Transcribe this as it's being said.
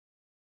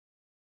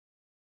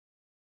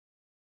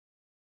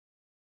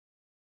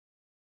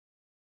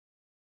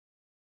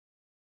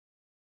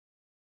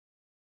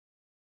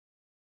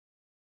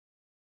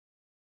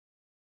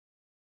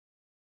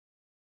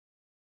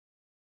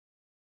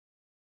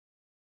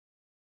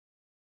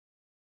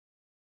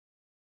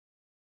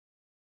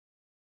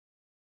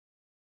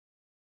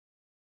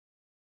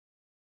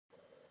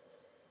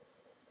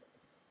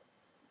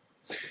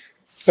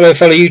Hello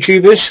fellow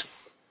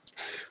YouTubers.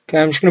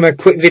 Okay, I'm just going to make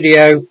a quick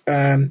video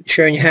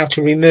showing you how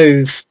to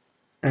remove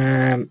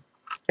a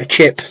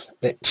chip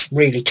that's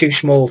really too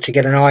small to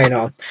get an iron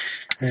on.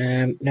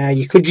 Now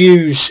you could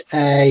use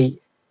a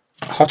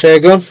hot air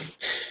gun,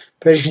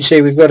 but as you can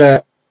see we've got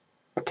a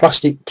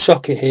plastic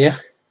socket here.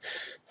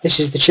 This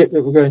is the chip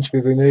that we're going to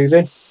be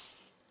removing.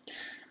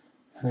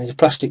 And there's a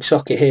plastic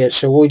socket here,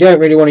 so we don't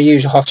really want to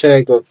use a hot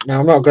air gun. Now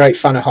I'm not a great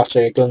fan of hot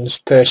air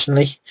guns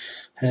personally.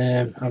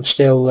 I'm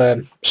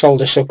still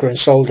solder sucker and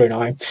soldering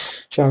iron,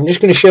 so I'm just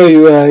going to show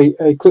you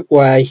a quick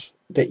way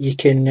that you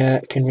can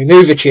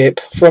remove a chip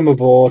from a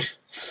board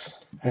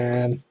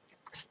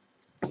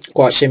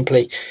quite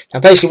simply.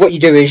 Now basically what you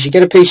do is you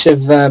get a piece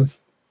of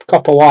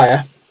copper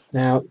wire.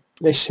 Now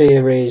this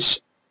here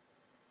is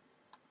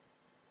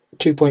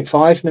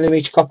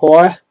 2.5mm copper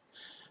wire,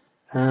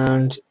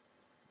 and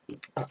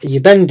you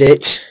bend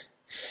it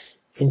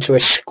into a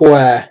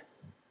square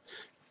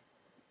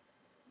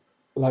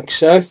like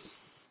so,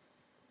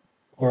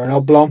 or an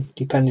oblong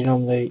depending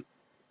on the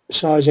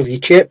size of your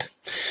chip.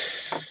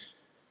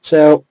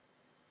 So,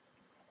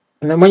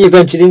 and then when you've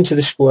bent it into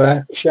the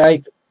square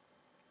shape,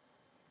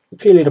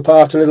 peel it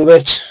apart a little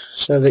bit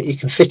so that you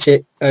can fit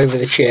it over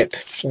the chip.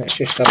 So let's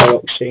just have a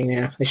look. See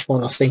now, this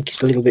one I think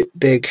is a little bit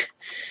big.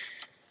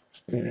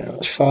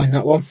 Let's find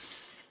that one.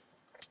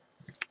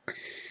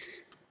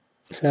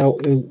 So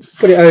we'll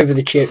put it over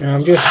the chip. Now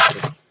I'm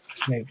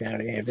just move down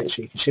here a bit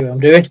so you can see what I'm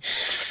doing.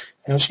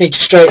 And I just need to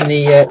straighten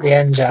the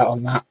ends out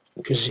on that,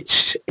 because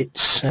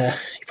it's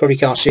you probably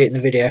can't see it in the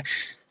video.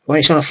 When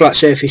it's on a flat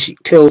surface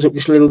it curls up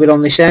just a little bit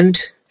on this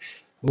end.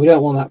 We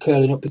don't want that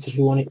curling up because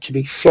we want it to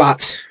be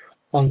flat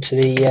onto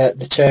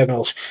the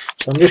terminals.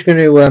 So I'm just going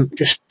to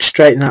just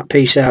straighten that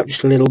piece out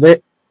just a little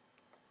bit,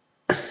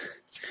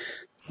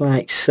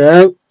 like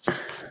so.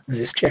 I'll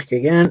just check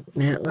again.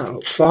 Yeah, that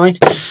looks fine.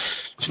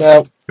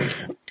 So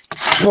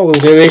what we'll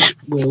do is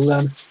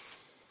we'll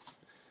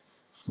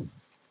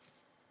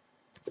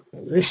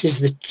this is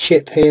the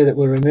chip here that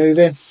we're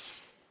removing.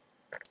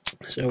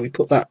 So we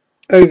put that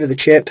over the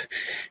chip.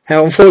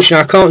 Now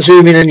unfortunately I can't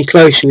zoom in any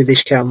closer with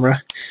this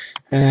camera.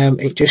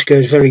 It just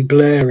goes very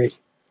blurry.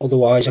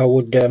 Otherwise I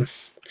would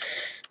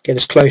get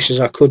as close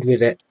as I could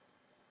with it.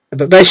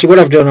 But basically what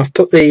I've done, I've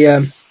put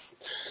the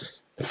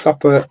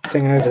copper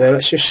thing over there.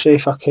 Let's just see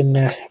if I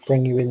can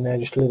bring you in there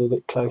just a little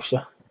bit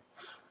closer.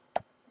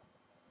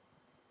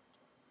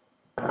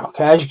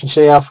 Okay, as you can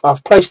see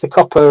I've placed the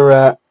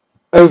copper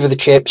over the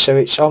chip, so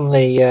it's on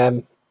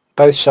the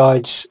both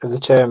sides of the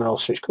terminal,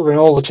 so it's covering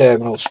all the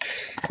terminals.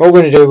 What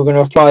we're going to do, we're going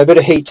to apply a bit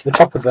of heat to the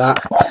top of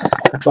that,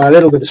 apply a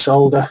little bit of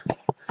solder,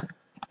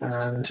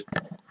 and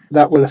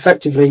that will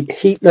effectively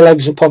heat the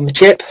legs upon the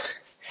chip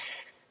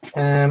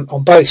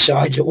on both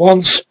sides at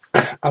once,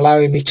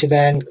 allowing me to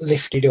then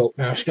lift it up.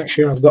 Now let's make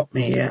sure I've got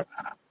my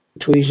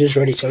tweezers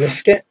ready to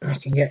lift it. I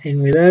can get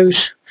in with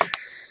those.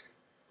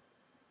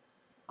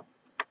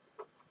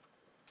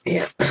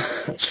 Yeah,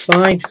 that's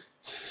fine.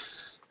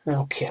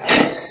 Okay,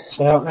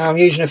 so now I'm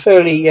using a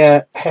fairly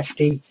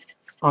hefty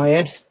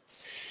iron.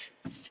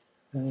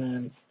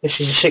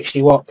 This is a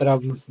 60 watt that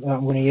I'm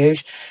going to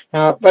use.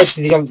 Now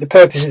basically the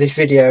purpose of this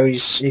video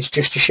is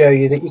just to show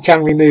you that you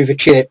can remove a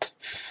chip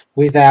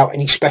without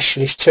any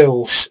specialist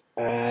tools,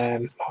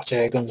 hot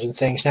air guns and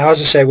things. Now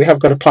as I say, we have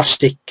got a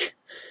plastic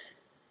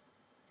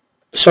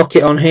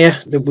socket on here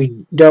that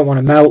we don't want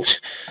to melt,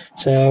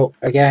 so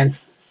again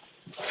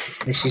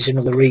this is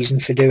another reason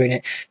for doing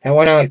it. Now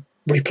when I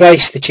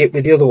replace the chip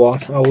with the other one,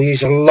 I will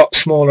use a lot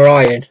smaller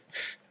iron,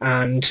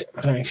 and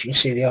I don't know if you can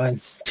see the iron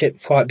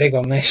tip quite big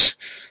on this,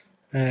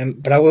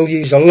 but I will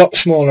use a lot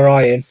smaller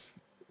iron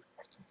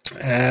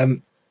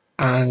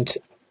and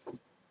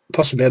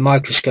possibly a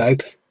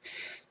microscope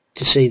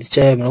to see the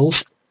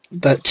terminals,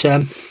 but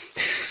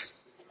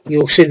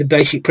you'll see the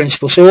basic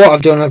principle. So what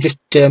I've done, I've just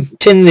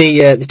tinned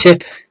the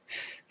tip.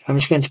 I'm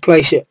just going to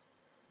place it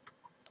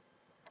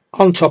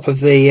on top of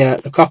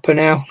the copper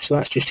now, so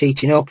that's just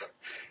heating up,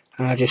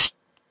 and I just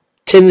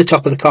tin the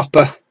top of the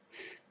copper,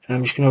 and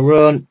I'm just going to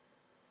run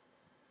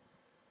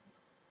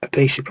a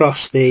piece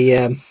across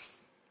the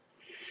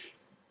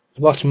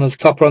bottom of the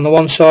copper on the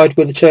one side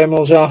where the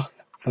terminals are,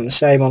 and the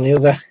same on the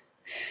other,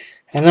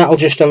 and that will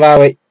just allow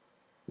it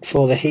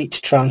for the heat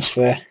to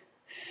transfer,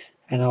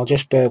 and I'll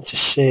just be able to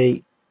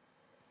see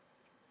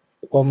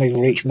when we've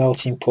reached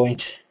melting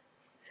point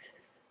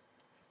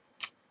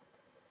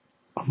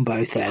on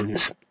both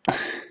ends.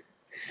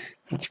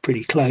 That's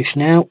pretty close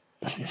now.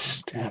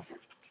 Just,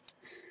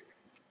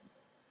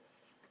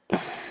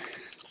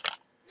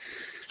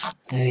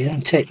 there you go.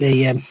 Take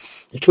the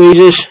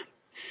tweezers.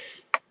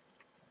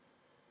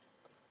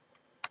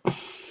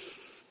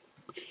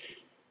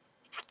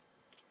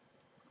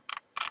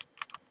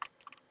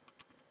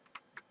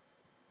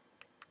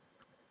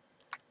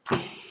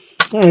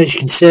 As you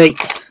can see,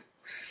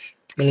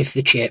 we lift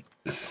the chip,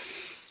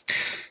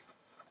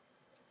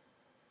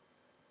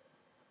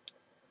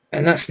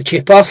 and that's the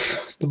chip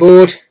off the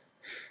board.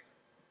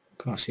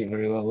 Can't see it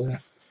very well there.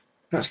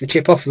 That's the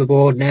chip off the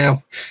board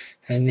now,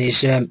 and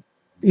there's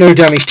no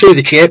damage to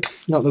the chip,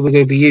 not that we're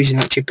going to be using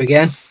that chip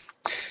again,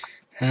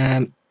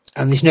 and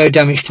there's no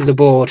damage to the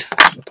board,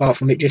 apart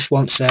from it just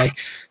wants a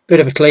bit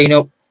of a clean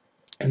up.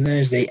 And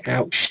there's the,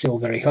 ouch, still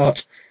very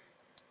hot,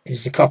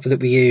 is the copper that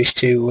we use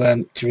to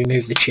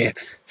remove the chip.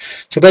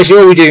 So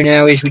basically all we do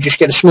now is we just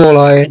get a small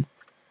iron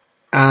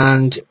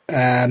and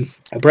a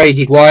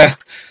braided wire,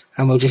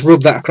 and we'll just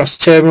rub that across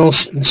the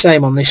terminals, and the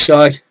same on this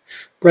side,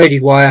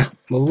 braided wire,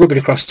 we'll rub it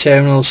across the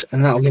terminals,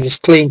 and that'll give us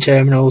clean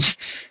terminals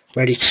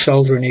ready to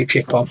solder a new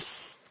chip on.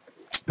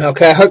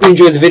 Okay, I hope you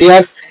enjoyed the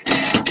video.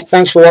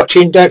 Thanks for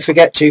watching. Don't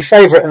forget to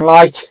favourite and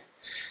like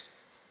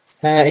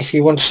if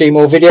you want to see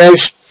more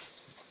videos.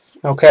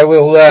 Okay,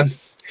 we'll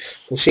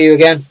see you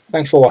again.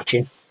 Thanks for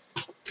watching.